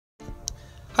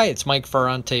Hi, it's Mike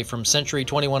Ferrante from Century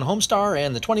 21 Homestar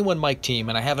and the 21 Mike team,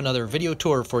 and I have another video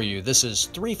tour for you. This is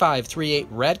 3538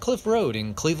 Radcliffe Road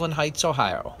in Cleveland Heights,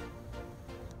 Ohio.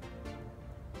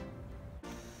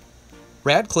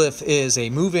 Radcliffe is a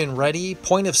move-in ready,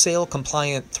 point-of-sale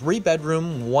compliant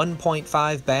 3-bedroom,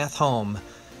 1.5 bath home.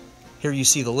 Here you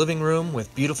see the living room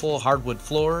with beautiful hardwood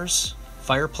floors,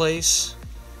 fireplace.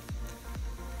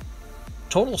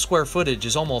 Total square footage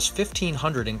is almost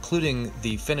 1,500, including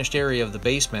the finished area of the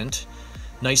basement.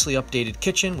 Nicely updated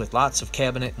kitchen with lots of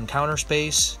cabinet and counter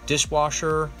space,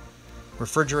 dishwasher,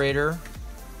 refrigerator.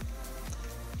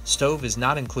 Stove is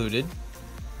not included.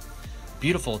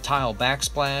 Beautiful tile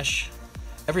backsplash.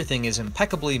 Everything is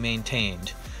impeccably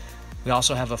maintained. We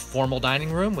also have a formal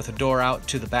dining room with a door out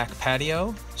to the back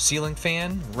patio, ceiling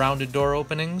fan, rounded door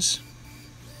openings.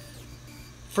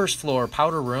 First floor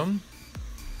powder room.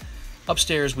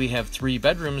 Upstairs we have 3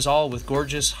 bedrooms, all with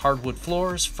gorgeous hardwood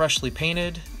floors, freshly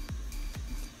painted.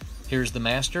 Here's the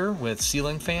master with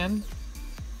ceiling fan.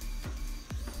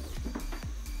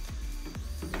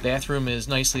 Bathroom is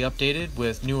nicely updated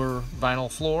with newer vinyl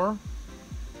floor.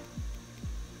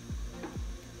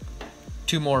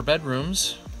 2 more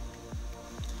bedrooms.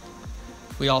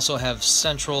 We also have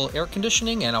central air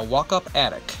conditioning and a walk-up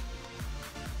attic.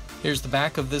 Here's the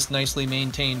back of this nicely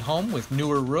maintained home with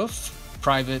newer roof,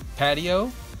 private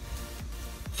patio,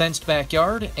 fenced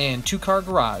backyard, and 2-car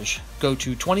garage. Go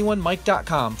to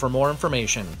 21mike.com for more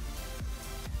information.